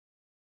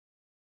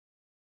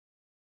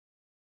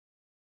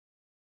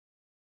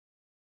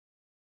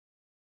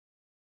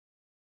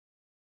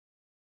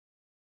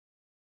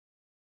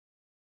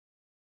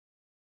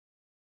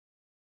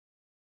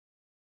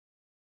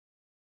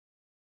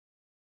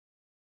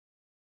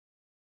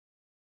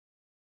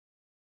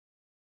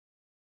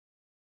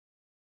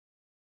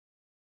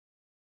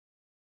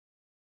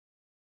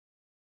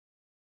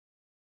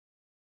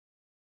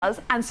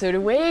And so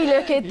do we.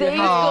 Look at these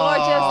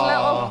gorgeous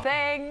little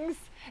things.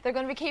 They're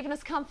going to be keeping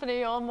us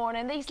company all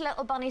morning. These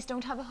little bunnies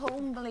don't have a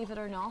home, believe it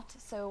or not.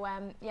 So,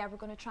 yeah, we're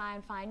going to try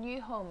and find new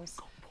homes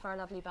for our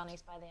lovely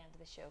bunnies by the end of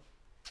the show.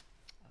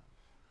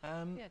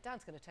 Yeah,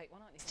 Dan's going to take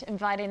one, aren't you?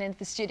 Inviting into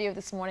the studio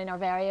this morning our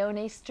very own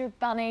Easter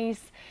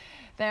bunnies.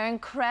 They're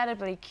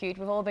incredibly cute.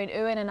 We've all been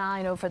oohing and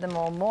eyeing over them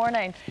all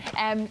morning.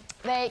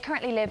 They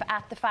currently live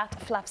at the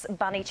Fluffs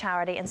Bunny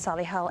Charity in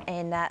Solihull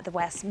in the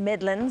West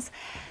Midlands.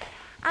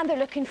 And they're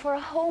looking for a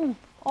home.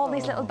 All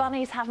these little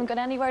bunnies haven't got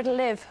anywhere to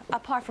live,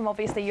 apart from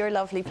obviously your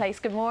lovely place.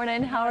 Good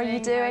morning. How are you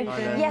doing?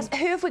 Yes,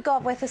 who have we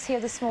got with us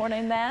here this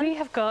morning then? We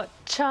have got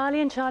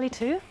Charlie and Charlie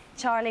too.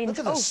 Charlie and look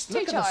at the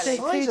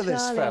size of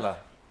this fella.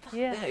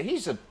 Yeah,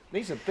 he's a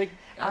big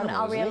animal.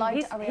 Are we allowed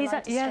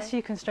to yes,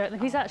 you can stroke them.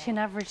 He's actually an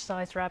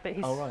average-sized rabbit.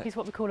 He's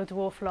what we call a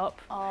dwarf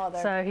lop.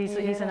 So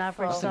he's an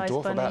average-sized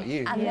bunny. About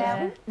you. And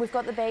then we've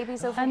got the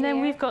babies over here. And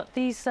then we've got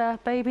these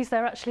babies.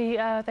 They're actually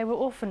they were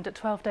orphaned at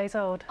 12 days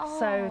old.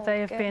 So they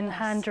have been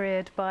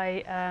hand-reared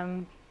by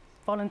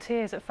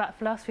volunteers at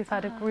Fluffs. We've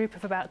had a group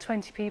of about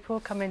 20 people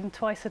come in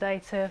twice a day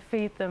to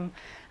feed them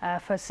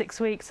for 6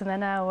 weeks, and they're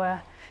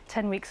now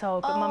 10 weeks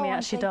old. But Mummy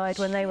actually died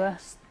when they were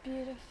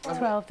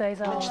 12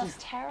 days old. That's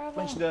terrible.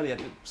 I mentioned earlier,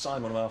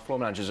 Simon, one of our floor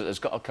managers, has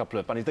got a couple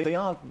of bunnies. They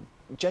are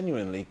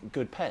genuinely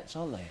good pets,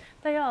 aren't they?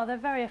 They are. They're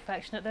very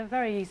affectionate. They're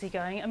very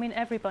easygoing. I mean,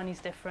 every bunny's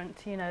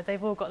different. You know,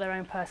 they've all got their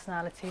own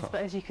personalities.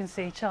 But as you can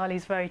see,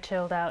 Charlie's very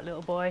chilled out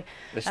little boy.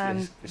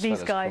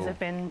 These guys have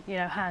been, you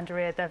know,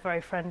 hand-reared. They're very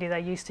friendly. They're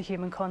used to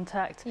human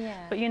contact. Yeah.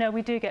 But you know,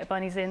 we do get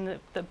bunnies in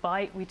that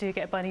bite. We do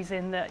get bunnies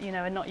in that, you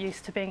know, are not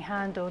used to being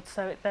handled.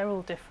 So they're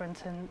all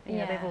different, and you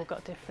know, they've all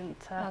got different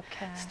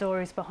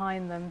stories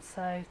behind them.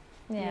 So.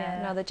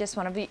 Yeah, no, they just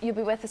want to be. You'll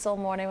be with us all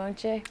morning,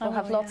 won't you? We'll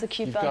have lots of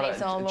cute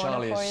bunnies all morning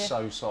Charlie for you. is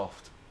so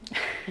soft.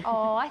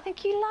 Oh, I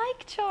think you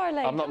like Charlie.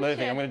 I'm not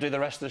moving. I'm going to do the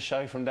rest of the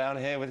show from down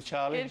here with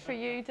Charlie. Good for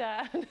you,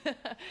 Dan.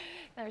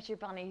 There's your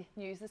bunny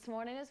news this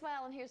morning as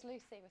well. And here's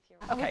Lucy with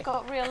your... We've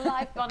got real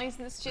life bunnies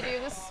in the studio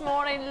this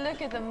morning.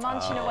 Look at them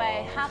munching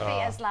away,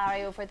 happy as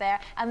Larry over there.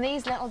 And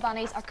these little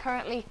bunnies are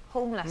currently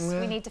homeless.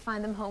 We need to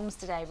find them homes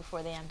today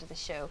before the end of the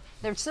show.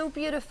 They're so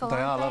beautiful, They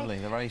are lovely.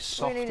 They're very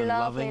soft really and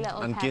loving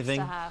and giving.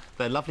 To have.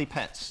 They're lovely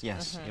pets.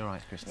 Yes, you're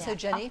right, Christine. So,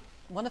 Jenny,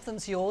 one of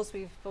them's yours.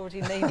 We've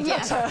already named it.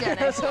 Yes,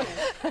 Jenny.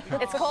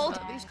 It's called...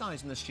 These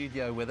guys in the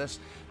studio with us,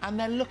 and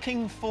they're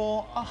looking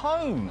for a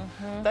home.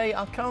 They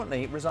are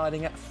currently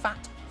residing at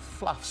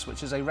Fluffs,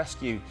 which is a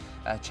rescue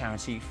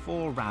charity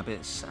for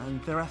rabbits,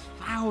 and there are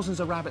thousands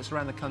of rabbits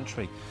around the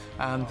country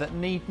that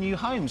need new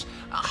homes.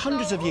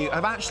 Hundreds of you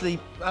have actually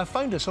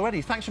phoned us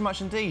already. Thanks so much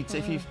indeed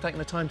if you've taken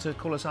the time to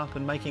call us up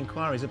and make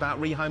inquiries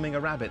about rehoming a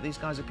rabbit. These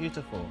guys are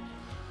beautiful.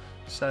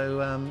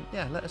 So,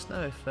 yeah, let us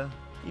know if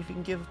you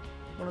can give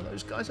one of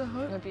those guys a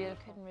home. We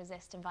couldn't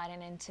resist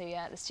inviting into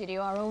the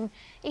studio our own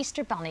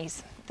Easter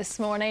bunnies this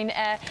morning.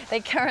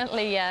 They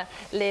currently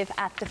live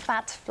at the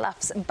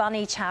Fluffs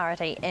Bunny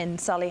Charity in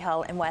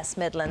Solihull in West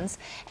Midlands,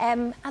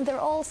 and they're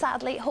all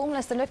sadly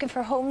homeless. They're looking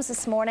for homes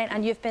this morning,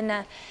 and you've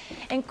been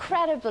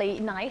incredibly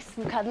nice.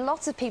 We've had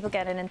lots of people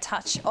getting in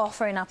touch,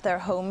 offering up their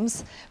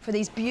homes for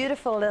these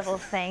beautiful little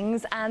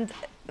things, and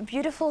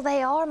beautiful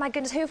they are. My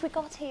goodness, who have we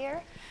got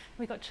here?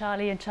 We've got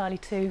Charlie and Charlie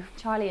too.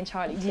 Charlie and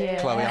Charlie too. Yeah.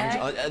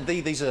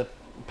 Chloe, these are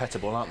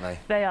pettable, aren't they?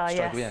 They are,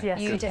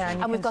 yes. You do.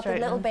 And we've got the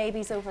little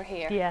babies over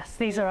here. Yes,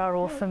 these are our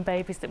orphan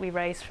babies that we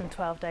raised from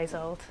 12 days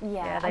old.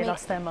 Yeah, they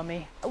lost their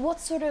mummy. What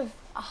sort of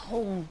a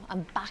home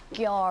and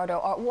backyard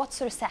or what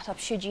sort of setup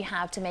should you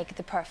have to make it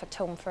the perfect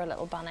home for a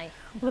little bunny?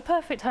 Well, the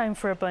perfect home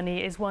for a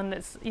bunny is one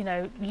that's, you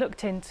know,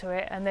 looked into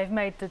it and they've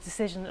made the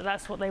decision that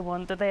that's what they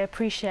want, that they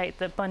appreciate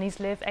that bunnies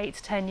live 8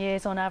 to 10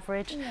 years on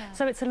average. Yeah.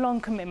 So it's a long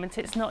commitment.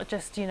 It's not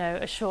just, you know,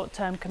 a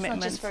short-term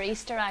commitment. It's not just for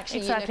Easter, actually.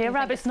 Exactly. A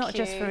rabbit's not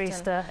just for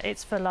Easter.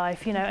 It's for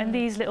life, you know. And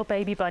these little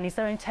baby bunnies,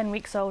 they're only 10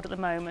 weeks old at the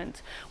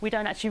moment. We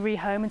don't actually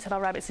rehome until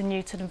our rabbits are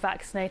neutered and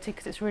vaccinated,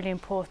 because it's really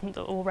important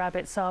that all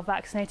rabbits are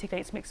vaccinated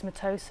against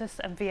myxomatosis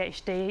and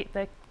VHD,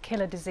 the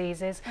killer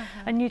diseases,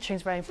 and neutering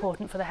is very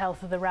important for the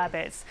health of the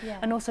rabbits,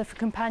 and also for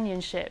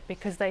companionship,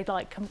 because they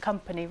like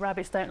company.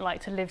 Rabbits don't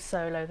like to live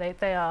solo.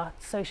 They are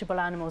sociable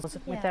animals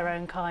with their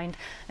own kind,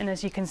 and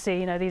as you can see,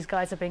 you know, these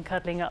guys have been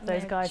cuddling up,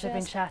 those guys have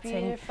been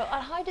chatting. Beautiful.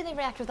 And how do they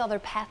react with other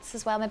pets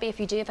as well? Maybe if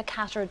you do have a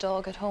cat or a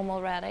dog at home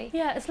already?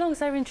 Yeah, as long as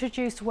they're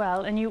introduced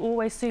well and you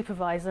always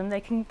supervise them, they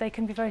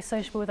can be very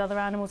sociable with other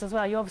animals as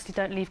well. You obviously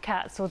don't leave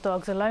cats or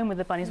dogs alone with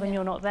the bunnies when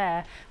you're not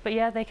there, but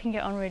yeah, they can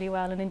get on really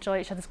well and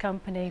enjoy each other's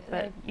company.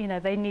 But you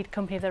know, they need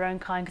company of their own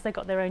kind because they've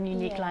got their own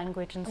unique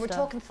language and stuff. We're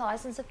talking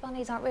thousands of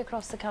bunnies, aren't we,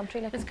 across the country?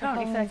 There's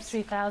currently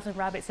 33,000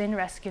 rabbits in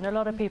rescue, and a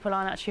lot of people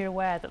aren't actually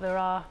aware that there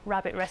are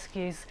rabbit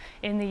rescues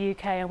in the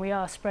UK, and we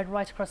are spread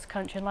right across the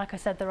country. And like I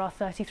said, there are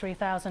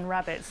 33,000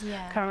 rabbits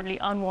currently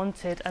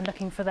unwanted and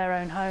looking for their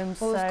own homes.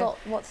 Well, we've got,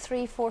 what,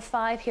 3, 4,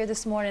 5 here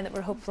this morning that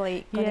we're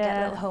hopefully going to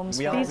get little homes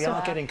for. We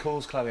are getting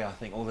calls, Chloe, I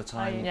think, all the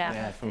time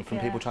from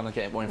people trying to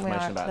get more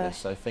information about this.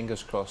 So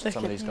fingers crossed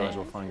some of these guys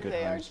will find good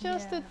homes. They are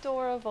just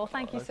adorable.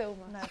 Thank you so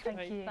much. No,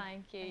 thank you.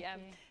 Thank you.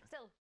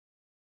 Still